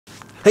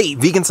Hey,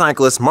 vegan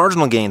cyclists,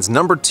 marginal gains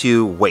number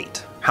 2,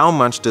 weight. How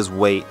much does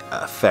weight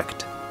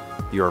affect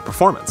your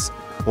performance?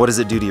 What does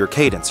it do to your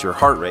cadence, your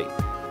heart rate?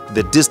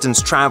 The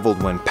distance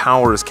traveled when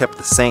power is kept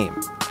the same.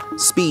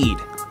 Speed,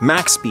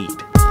 max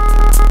speed.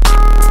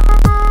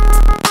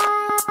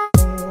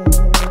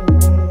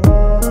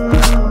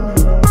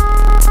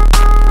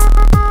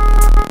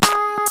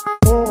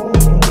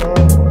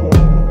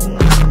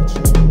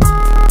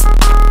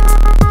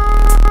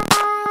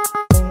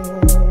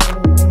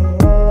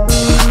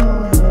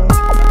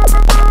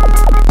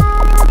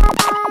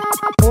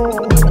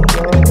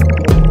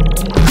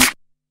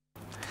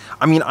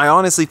 I mean, I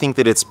honestly think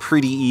that it's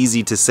pretty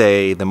easy to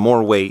say the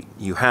more weight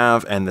you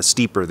have and the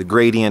steeper the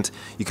gradient,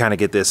 you kind of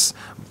get this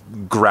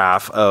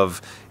graph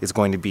of it's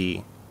going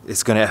to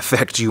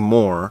affect you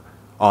more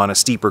on a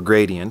steeper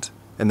gradient,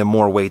 and the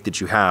more weight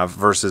that you have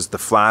versus the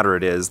flatter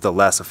it is, the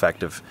less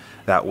effective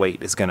that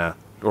weight is gonna,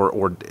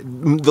 or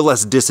the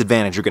less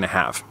disadvantage you're gonna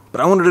have. But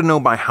I wanted to know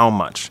by how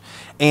much.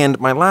 And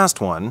my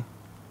last one,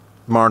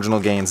 marginal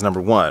gains number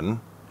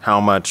 1, how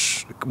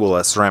much will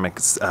a ceramic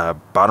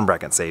bottom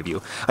bracket save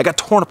you? I got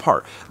torn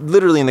apart.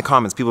 Literally in the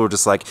comments, people were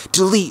just like,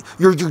 delete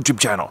your YouTube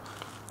channel.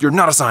 You're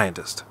not a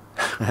scientist.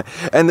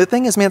 And the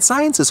thing is, man,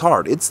 science is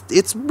hard.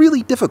 It's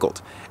really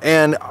difficult.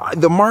 And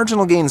the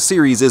marginal gain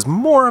series is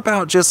more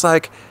about just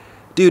like,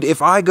 dude,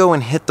 if I go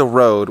and hit the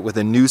road with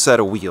a new set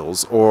of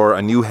wheels or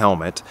a new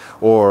helmet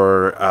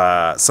or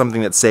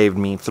something that saved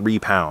me 3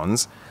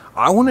 pounds,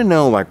 I want to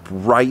know like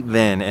right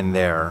then and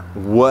there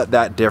what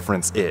that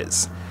difference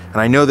is. And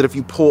I know that if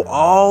you pull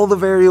all the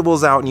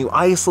variables out and you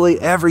isolate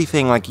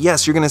everything, like,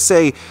 yes, you're going to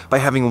say by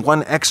having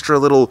one extra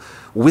little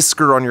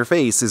whisker on your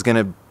face is going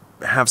to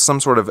have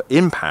some sort of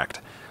impact.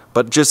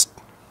 But just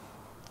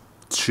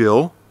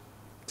chill,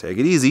 take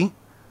it easy,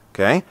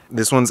 okay?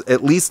 This one's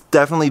at least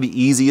definitely the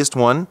easiest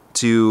one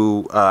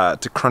to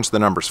crunch the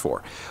numbers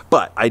for.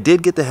 But I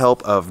did get the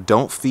help of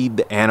Don't Feed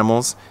the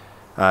Animals.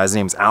 His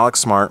name's Alex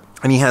Smart,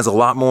 and he has a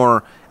lot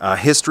more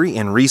history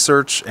and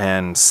research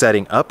and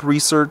setting up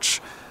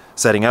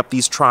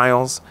these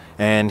trials,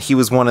 and he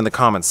was one in the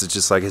comments that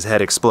just like his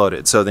head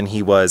exploded. So then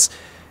he's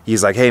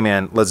like, hey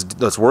man,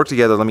 let's work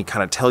together. Let me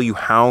kind of tell you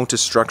how to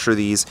structure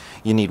these.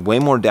 You need way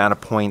more data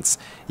points.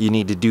 You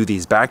need to do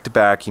these back to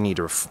back. You need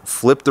to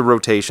flip the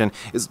rotation.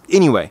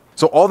 Anyway,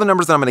 so all the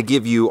numbers that I'm going to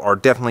give you are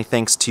definitely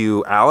thanks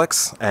to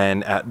Alex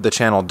and at the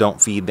channel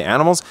Don't Feed the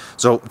Animals.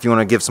 So if you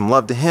want to give some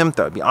love to him,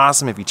 that would be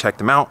awesome if you check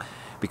them out,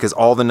 because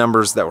all the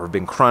numbers that were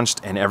being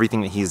crunched and everything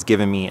that he's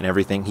given me and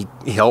everything, he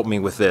helped me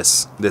with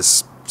this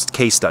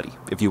case study,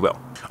 if you will.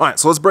 All right,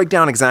 so let's break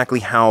down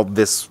exactly how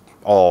this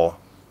all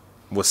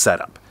was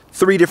set up.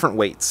 3 different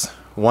weights.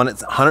 One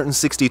at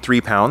 163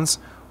 pounds,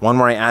 one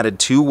where I added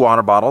 2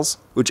 water bottles,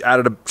 which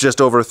added just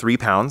over 3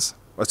 pounds,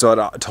 so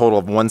a total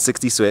of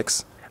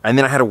 166. And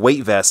then I had a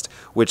weight vest,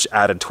 which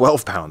added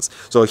 12 pounds.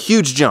 So a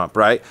huge jump,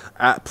 right?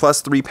 At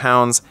plus 3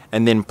 pounds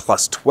and then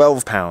plus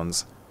 12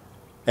 pounds.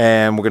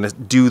 And we're gonna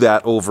do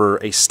that over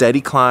a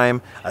steady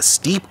climb, a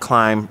steep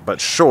climb,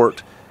 but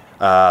short,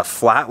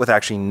 flat with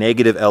actually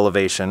negative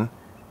elevation,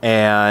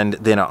 and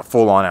then a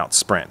full-on out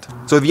sprint.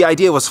 So the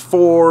idea was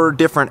 4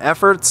 different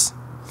efforts,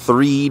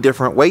 3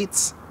 different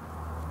weights.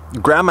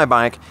 Grabbed my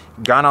bike,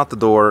 got out the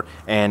door,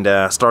 and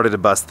started to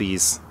bust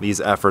these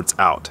efforts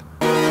out.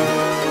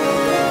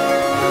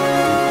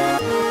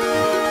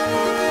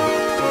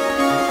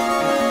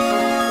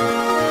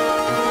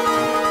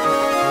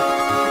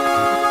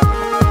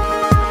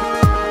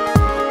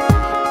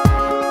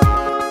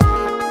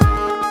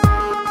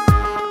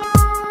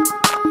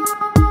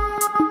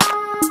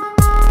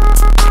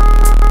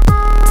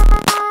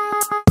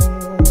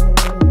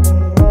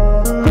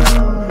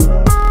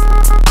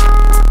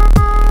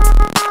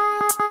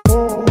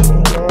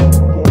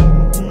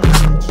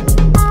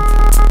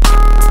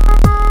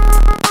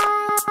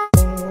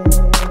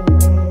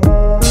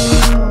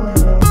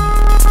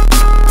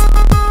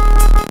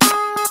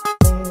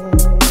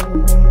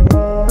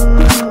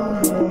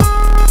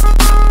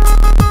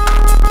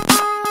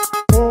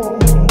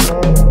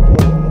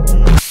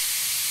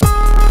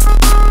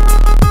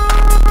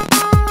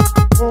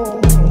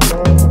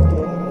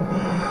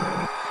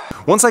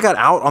 Once I got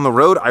out on the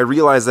road, I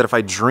realized that if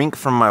I drink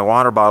from my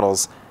water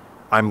bottles,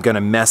 I'm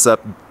gonna mess up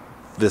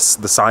the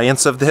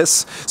science of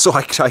this. So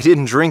I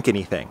didn't drink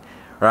anything,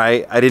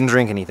 right? I didn't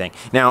drink anything.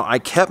 Now, I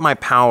kept my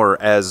power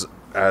as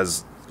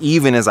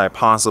even as I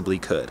possibly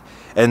could.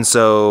 And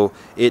so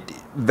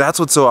that's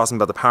what's so awesome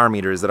about the power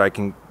meter, is that I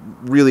can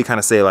really kind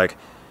of say, like,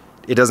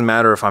 it doesn't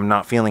matter if I'm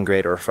not feeling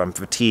great or if I'm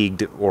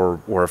fatigued or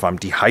if I'm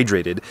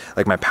dehydrated.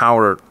 Like, my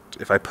power,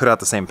 if I put out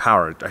the same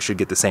power, I should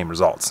get the same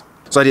results.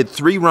 So I did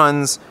 3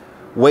 runs,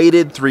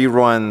 weighted 3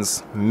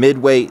 runs,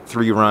 mid-weight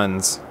 3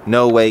 runs,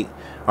 no weight.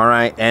 All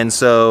right, and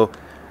so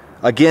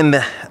again,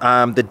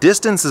 the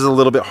distance is a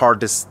little bit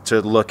hard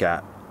to look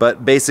at,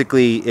 but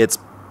basically it's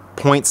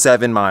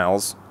 0.7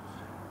 miles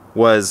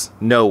was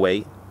no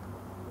weight,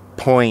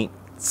 0.6,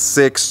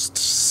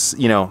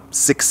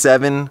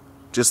 6.7,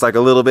 just like a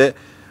little bit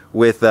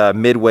with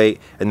mid-weight,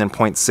 and then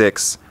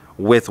 0.6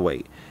 with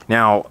weight.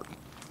 Now,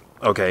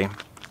 okay,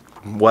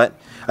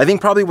 I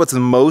think probably what's the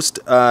most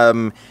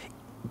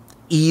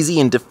easy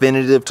and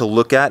definitive to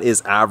look at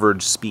is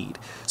average speed.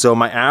 So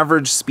my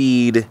average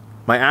speed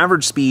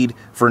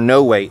for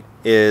no weight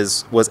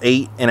was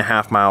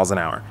 8.5 miles an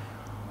hour.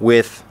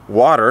 With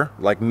water,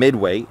 like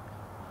mid-weight,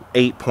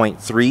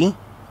 8.3,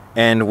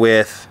 and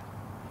with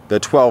the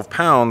 12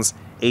 pounds,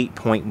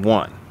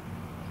 8.1.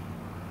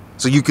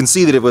 So you can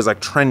see that it was like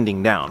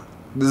trending down.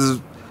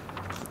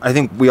 I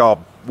think we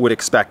all would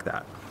expect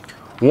that.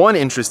 One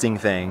interesting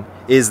thing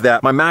is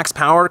that my max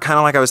power, kind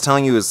of like I was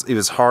telling you, it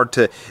was hard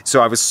to,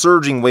 so I was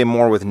surging way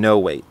more with no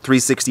weight.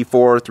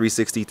 364,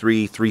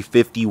 363,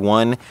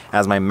 351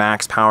 as my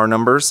max power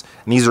numbers.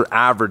 And these are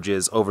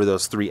averages over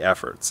those 3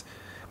 efforts.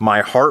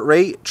 My heart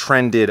rate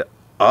trended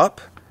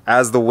up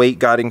as the weight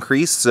got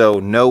increased. So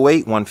no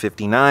weight,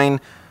 159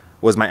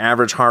 was my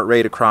average heart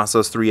rate across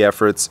those 3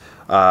 efforts,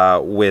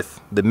 with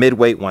the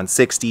mid-weight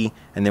 160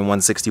 and then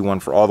 161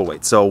 for all the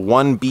weights. So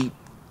one beat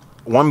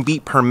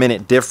per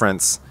minute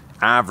difference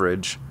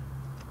average,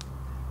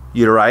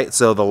 you're right.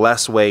 So the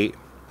less weight,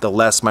 the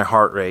less my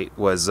heart rate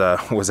was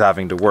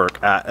having to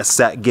work at a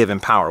set given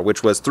power,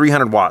 which was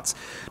 300 watts.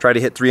 Try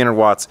to hit 300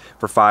 watts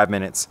for 5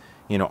 minutes,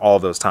 you know, all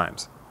those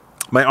times.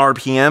 My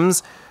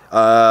RPMs,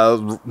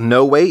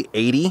 no weight,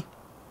 80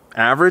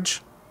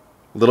 average.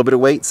 A little bit of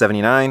weight,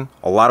 79,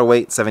 a lot of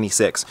weight,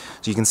 76.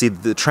 So you can see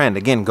the trend,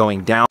 again,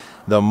 going down.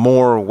 The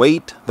more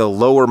weight, the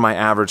lower my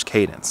average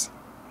cadence.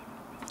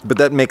 But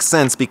that makes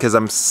sense because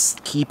I'm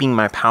keeping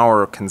my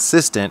power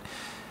consistent,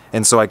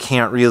 and so I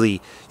can't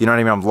really, you know what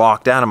I mean, I'm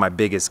locked out of my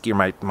biggest gear,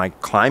 my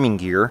climbing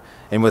gear,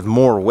 and with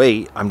more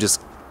weight,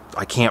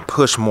 I can't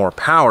push more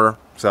power.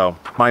 So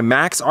my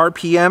max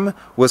RPM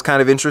was kind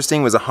of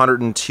interesting, was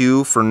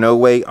 102 for no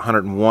weight,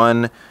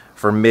 101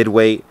 for mid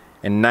weight,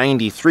 and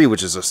 93,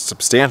 which is a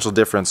substantial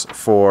difference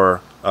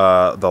for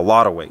the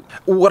lot of weight.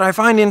 What I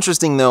find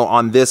interesting though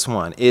on this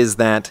one is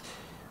that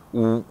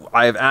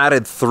I've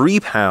added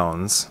 3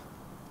 pounds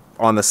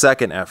on the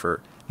second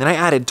effort, then I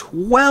added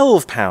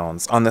 12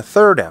 pounds on the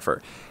third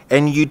effort,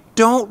 and you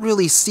don't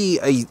really see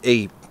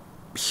a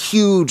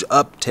huge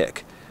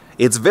uptick.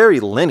 It's very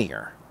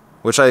linear,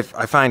 which I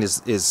find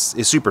is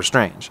super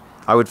strange.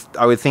 I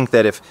would think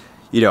that if,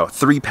 you know,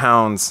 3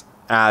 pounds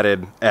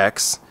added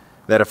X,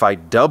 that if I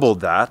doubled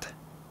that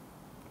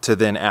to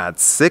then add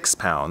 6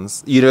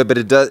 pounds, you know, but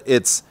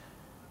it's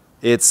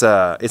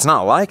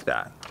not like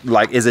that.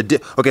 Like,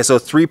 okay, so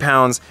 3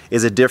 pounds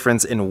is a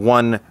difference in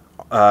 1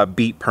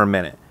 beat per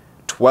minute.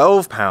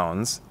 12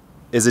 pounds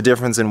is a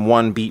difference in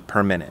 1 beat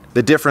per minute.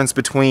 The difference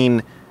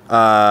between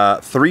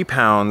 3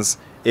 pounds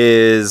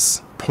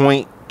is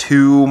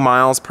 0.2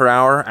 miles per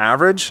hour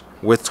average.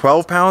 With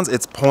 12 pounds,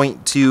 it's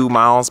 0.2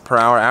 miles per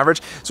hour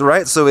average. So,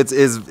 right, so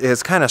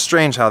it's kind of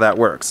strange how that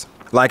works.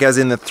 Like, as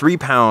in the 3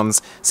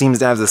 pounds seems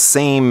to have the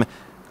same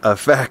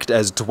effect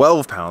as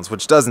 12 pounds,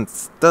 which doesn't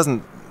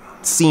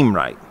seem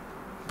right.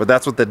 But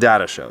that's what the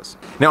data shows.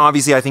 Now,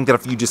 obviously, I think that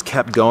if you just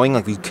kept going,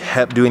 like you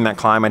kept doing that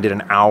climb, I did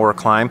an hour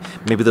climb,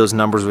 maybe those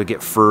numbers would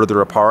get further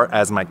apart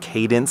as my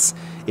cadence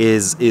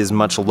is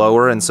much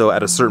lower. And so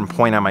at a certain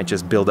point, I might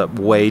just build up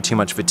way too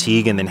much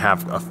fatigue and then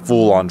have a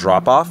full-on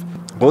drop-off.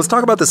 But let's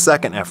talk about the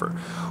second effort,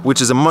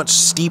 which is a much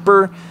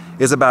steeper,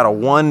 is about a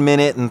 1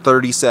 minute and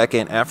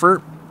 30-second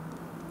effort.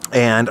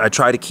 And I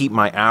try to keep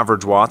my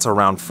average watts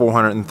around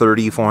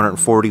 430,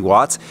 440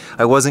 watts.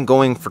 I wasn't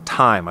going for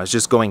time. I was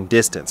just going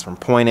distance from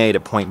point A to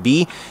point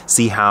B,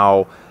 see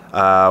how,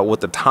 what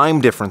the time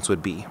difference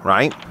would be,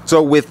 right?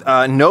 So with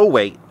no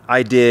weight,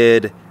 I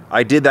did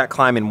that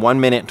climb in 1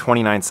 minute,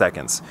 29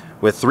 seconds.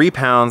 With 3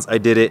 pounds, I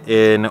did it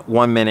in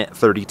 1 minute,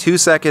 32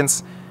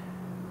 seconds.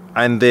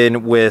 And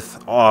then with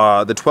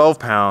the 12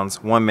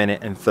 pounds, 1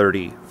 minute and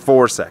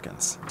 34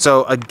 seconds.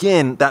 So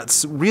again,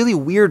 that's really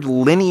weird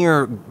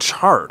linear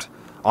chart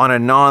on a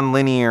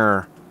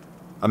non-linear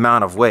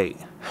amount of weight,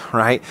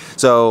 right?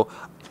 So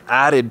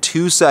added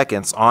 2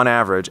 seconds on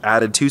average,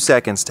 added 2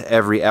 seconds to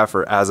every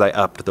effort as I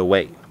upped the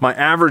weight. My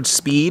average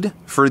speed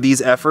for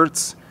these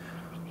efforts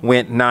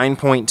went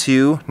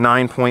 9.2,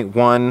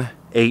 9.1,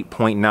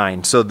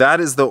 8.9. So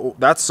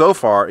that so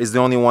far is the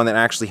only one that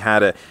actually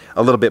had a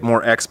little bit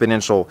more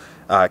exponential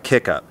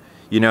kick up.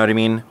 You know what I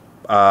mean?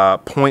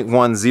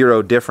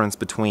 0.10 difference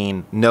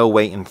between no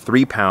weight and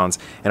 3 pounds,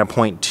 and a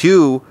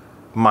 0.2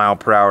 mile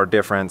per hour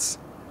difference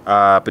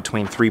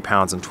between 3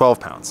 pounds and 12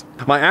 pounds.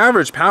 My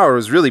average power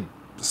was really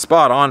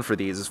spot on for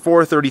these. It's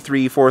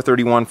 433,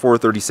 431,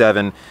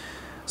 437.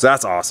 So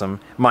that's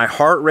awesome. My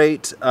heart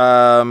rate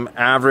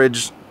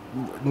average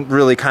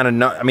really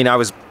kind of I mean, I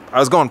was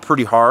going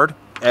pretty hard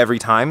every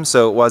time,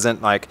 so it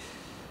wasn't like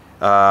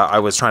I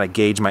was trying to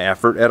gauge my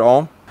effort at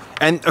all.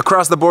 And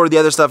across the board, the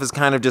other stuff is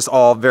kind of just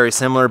all very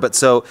similar. But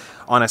so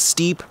on a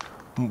steep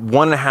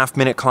 1.5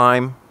 minute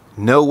climb,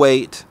 no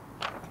weight,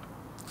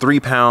 3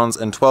 pounds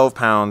and 12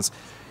 pounds,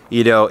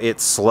 you know, it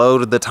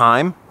slowed the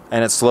time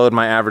and it slowed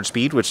my average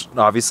speed, which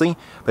obviously,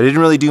 but it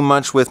didn't really do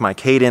much with my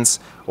cadence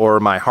or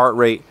my heart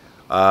rate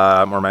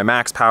or my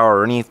max power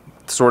or any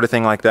sort of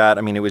thing like that.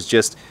 I mean, it was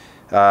just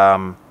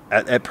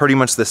at pretty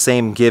much the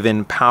same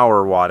given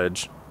power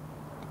wattage,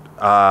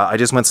 I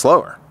just went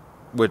slower,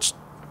 which,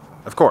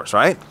 of course,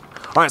 right?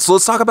 All right, so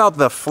let's talk about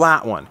the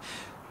flat one.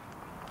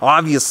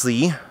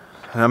 Obviously,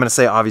 and I'm gonna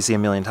say obviously a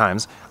million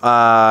times,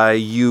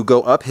 you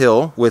go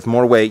uphill with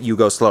more weight, you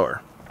go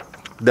slower.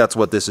 That's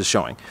what this is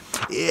showing.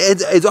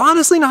 It's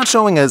honestly not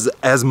showing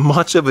as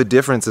much of a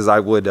difference as I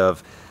would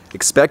have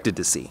expected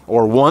to see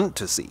or want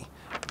to see.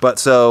 But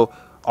so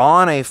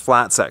on a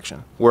flat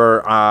section where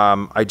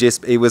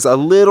it was a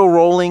little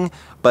rolling,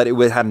 but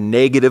it had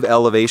negative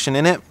elevation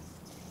in it,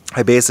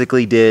 I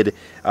basically did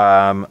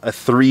a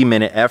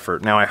 3-minute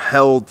effort. Now I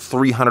held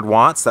 300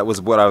 watts. That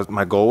was what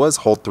my goal was,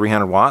 hold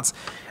 300 watts.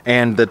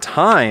 And the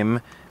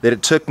time that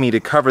it took me to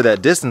cover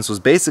that distance was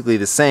basically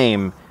the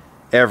same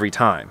every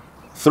time.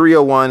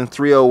 301,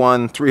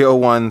 301,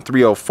 301,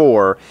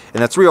 304.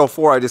 And at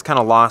 304, I just kind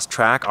of lost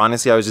track.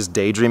 Honestly, I was just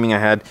daydreaming. I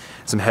had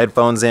some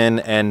headphones in,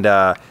 and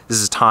this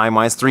is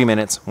time-wise, 3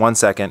 minutes, 1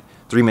 second,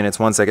 3 minutes,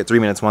 1 second, 3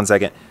 minutes, 1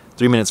 second,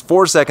 3 minutes,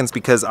 4 seconds,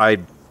 because I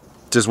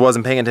just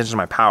wasn't paying attention to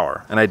my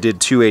power, and I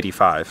did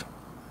 285.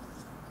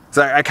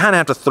 So I kind of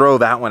have to throw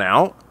that one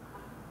out.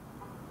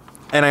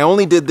 And I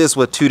only did this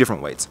with 2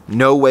 different weights.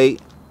 No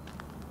weight,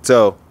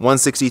 so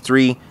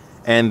 163,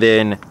 and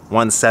then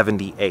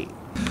 178.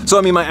 So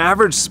I mean, my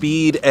average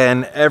speed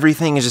and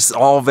everything is just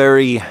all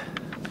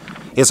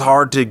it's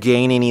hard to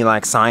gain any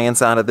like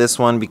science out of this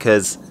one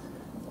because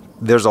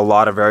there's a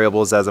lot of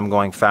variables as I'm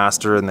going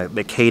faster, and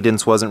the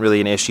cadence wasn't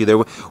really an issue.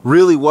 There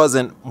really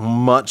wasn't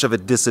much of a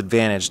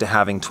disadvantage to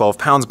having 12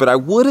 pounds, but I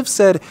would have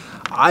said,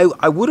 I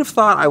would have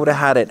thought I would have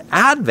had an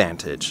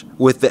advantage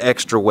with the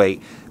extra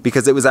weight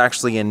because it was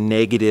actually a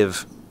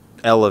negative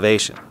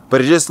elevation. But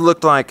it just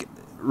looked like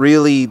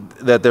really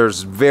that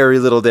there's very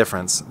little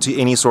difference to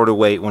any sort of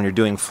weight when you're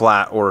doing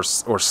flat or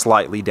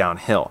slightly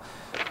downhill.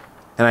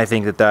 And I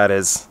think that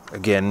is,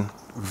 again,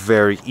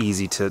 very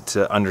easy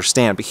to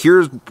understand. But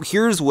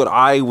here's what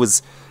I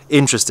was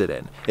interested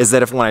in, is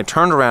that when I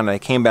turned around and I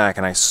came back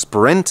and I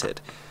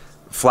sprinted,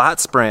 flat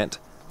sprint,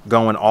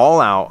 going all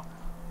out,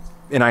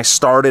 and I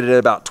started at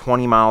about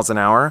 20 miles an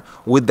hour,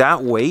 would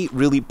that weight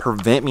really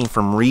prevent me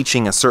from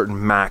reaching a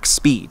certain max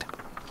speed?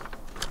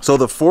 So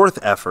the fourth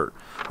effort,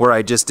 where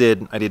I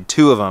did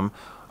 2 of them,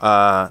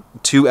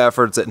 2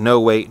 efforts at no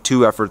weight,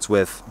 2 efforts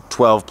with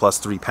 12 plus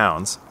 3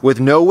 pounds. With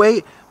no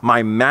weight,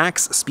 my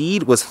max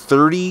speed was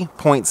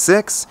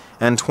 30.6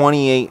 and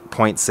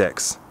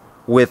 28.6.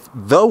 With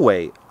the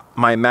weight,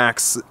 my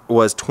max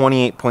was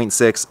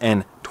 28.6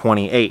 and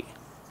 28.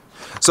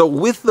 So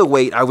with the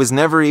weight, I was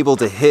never able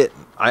to hit,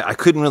 I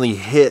couldn't really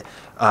hit,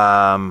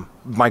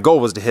 my goal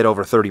was to hit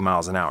over 30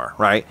 miles an hour,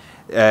 right?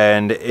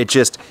 And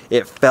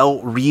it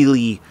felt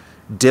really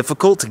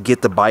difficult to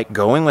get the bike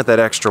going with that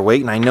extra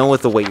weight. And I know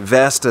with the weight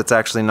vest, it's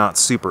actually not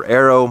super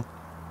aero.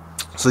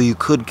 So you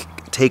could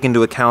take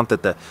into account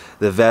that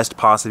the vest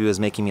possibly was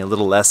making me a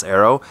little less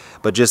aero,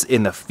 but just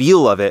in the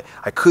feel of it,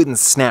 I couldn't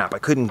snap, I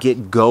couldn't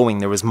get going.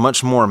 There was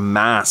much more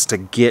mass to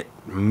get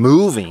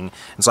moving.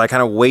 And so I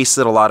kind of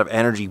wasted a lot of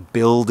energy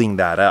building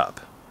that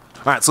up.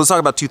 All right, so let's talk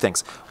about 2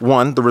 things.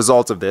 1, the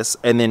results of this,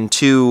 and then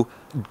 2,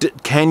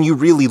 can you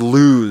really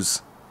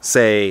lose,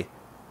 say,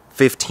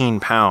 15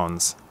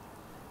 pounds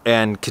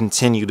and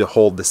continue to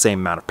hold the same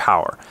amount of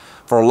power?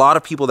 For a lot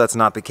of people, that's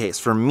not the case.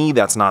 For me,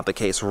 that's not the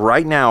case.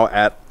 Right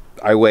now,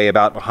 I weigh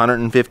about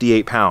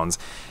 158 pounds.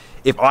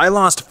 If I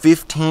lost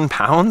 15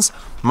 pounds,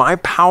 my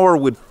power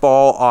would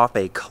fall off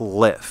a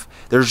cliff.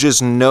 There's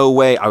just no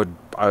way I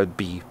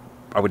would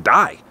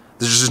die.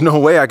 There's just no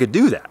way I could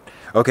do that.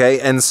 Okay,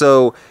 and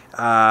so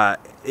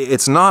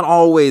it's not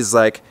always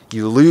like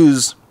you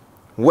lose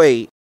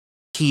weight,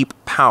 keep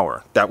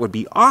power. That would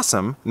be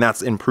awesome, and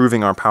that's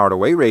improving our power to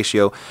weight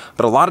ratio.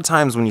 But a lot of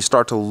times when you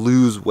start to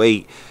lose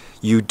weight,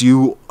 you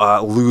do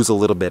lose a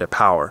little bit of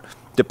power,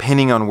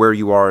 depending on where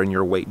you are in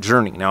your weight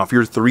journey. Now, if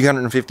you're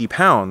 350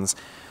 pounds,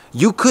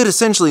 you could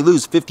essentially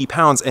lose 50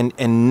 pounds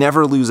and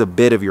never lose a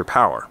bit of your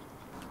power,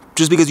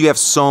 just because you have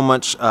so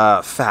much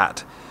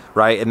fat,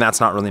 right? And that's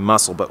not really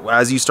muscle. But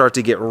as you start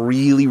to get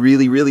really,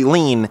 really, really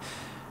lean,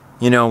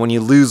 you know, when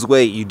you lose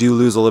weight, you do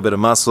lose a little bit of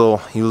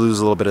muscle, you lose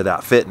a little bit of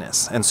that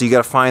fitness. And so you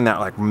got to find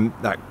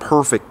that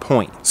perfect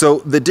point. So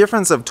the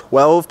difference of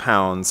 12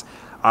 pounds,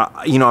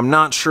 you know, I'm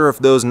not sure if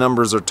those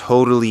numbers are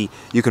totally,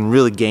 you can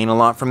really gain a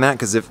lot from that,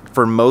 because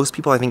for most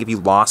people, I think if you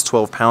lost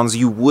 12 pounds,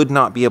 you would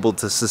not be able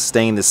to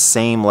sustain the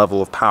same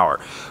level of power.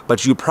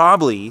 But you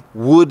probably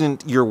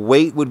wouldn't, your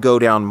weight would go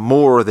down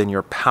more than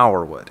your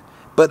power would.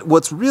 But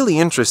what's really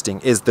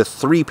interesting is the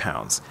 3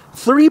 pounds.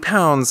 3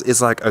 pounds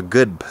is like a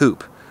good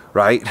poop,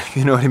 right?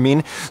 You know what I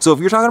mean? So if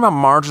you're talking about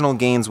marginal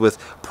gains with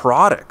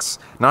products,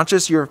 not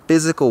just your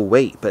physical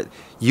weight, but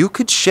you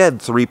could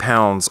shed 3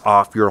 pounds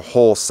off your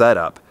whole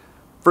setup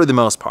for the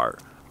most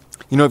part.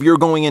 You know, if you're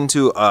going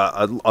into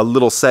a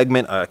little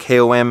segment, a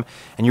KOM,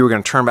 and you were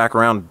going to turn back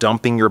around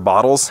dumping your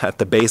bottles at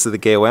the base of the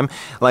KOM,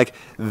 like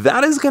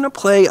that is going to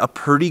play a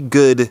pretty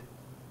good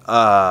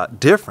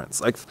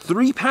difference. Like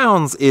 3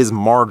 pounds is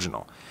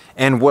marginal.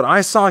 And what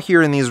I saw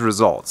here in these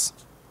results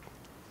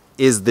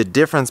is the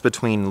difference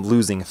between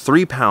losing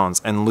 3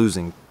 pounds and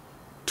losing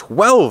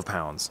 12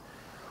 pounds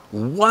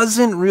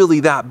wasn't really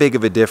that big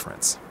of a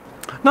difference.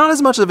 Not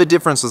as much of a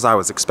difference as I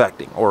was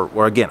expecting,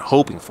 or again,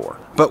 hoping for.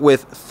 But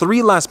with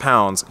 3 less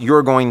pounds,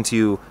 you're going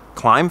to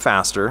climb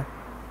faster,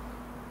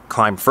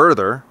 climb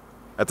further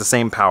at the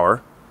same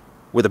power,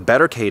 with a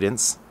better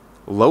cadence,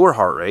 lower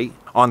heart rate.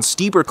 On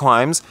steeper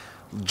climbs,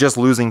 just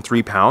losing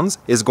 3 pounds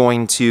is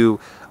going to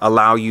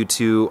allow you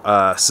to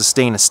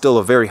sustain still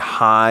a very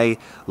high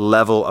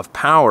level of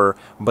power,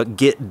 but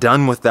get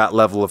done with that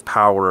level of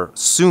power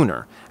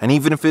sooner. And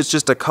even if it's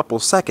just a couple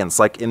seconds,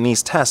 like in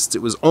these tests,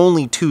 it was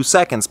only 2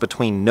 seconds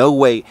between no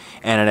weight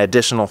and an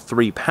additional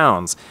 3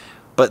 pounds.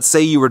 But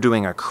say you were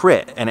doing a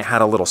crit and it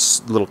had a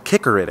little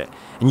kicker in it,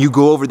 and you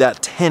go over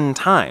that 10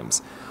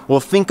 times. Well,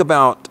 think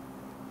about,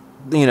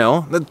 you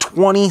know, the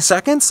 20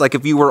 seconds. Like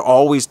if you were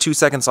always 2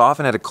 seconds off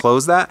and had to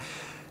close that,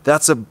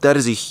 that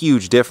is a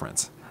huge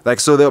difference. Like,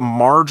 so the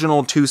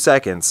marginal 2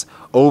 seconds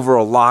over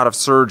a lot of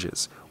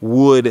surges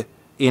would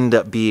end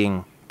up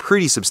being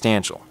pretty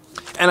substantial.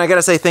 And I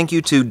gotta say thank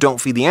you to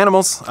Don't Feed the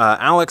Animals,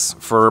 Alex,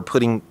 for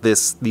putting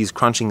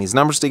crunching these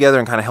numbers together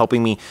and kind of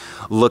helping me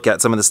look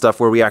at some of the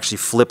stuff where we actually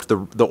flipped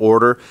the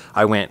order.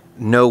 I went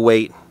no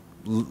weight,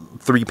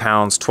 3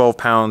 pounds, 12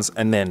 pounds,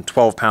 and then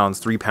 12 pounds,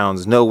 3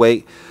 pounds, no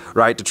weight,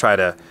 right? To try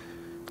to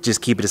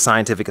just keep it as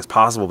scientific as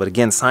possible. But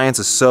again, science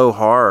is so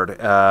hard.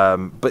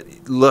 But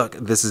look,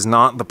 this is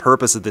not the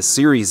purpose of this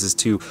series, is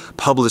to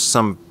publish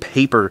some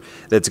paper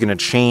that's gonna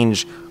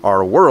change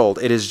our world.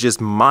 It is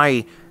just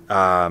my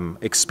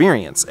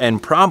experience,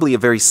 and probably a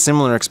very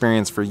similar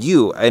experience for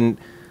you. And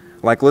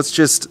like, let's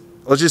just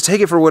take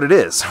it for what it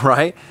is,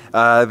 right?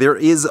 There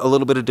is a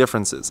little bit of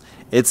differences.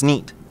 It's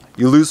neat.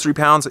 You lose 3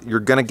 pounds, you're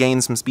gonna gain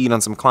some speed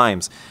on some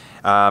climbs,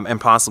 and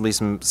possibly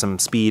some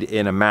speed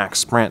in a max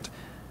sprint.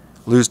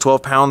 Lose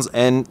 12 pounds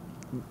and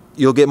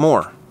you'll get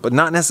more, but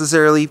not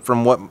necessarily,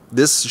 from what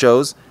this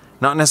shows,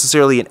 not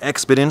necessarily an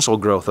exponential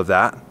growth of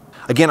that.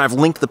 Again, I've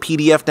linked the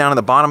PDF down at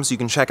the bottom so you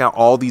can check out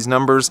all these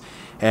numbers,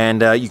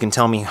 and you can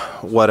tell me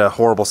what a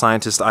horrible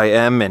scientist I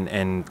am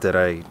and that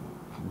I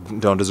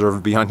don't deserve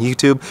to be on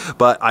YouTube.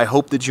 But I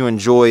hope that you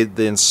enjoyed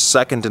the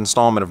second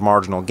installment of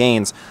Marginal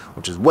Gains,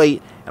 which is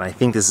weight, and I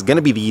think this is going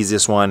to be the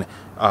easiest one.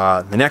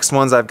 The next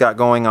ones I've got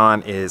going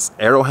on is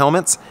aero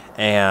helmets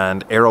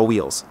and aero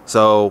wheels.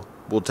 So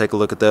we'll take a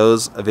look at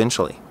those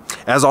eventually.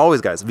 As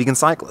always, guys, vegan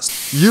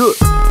cyclist. Yeah.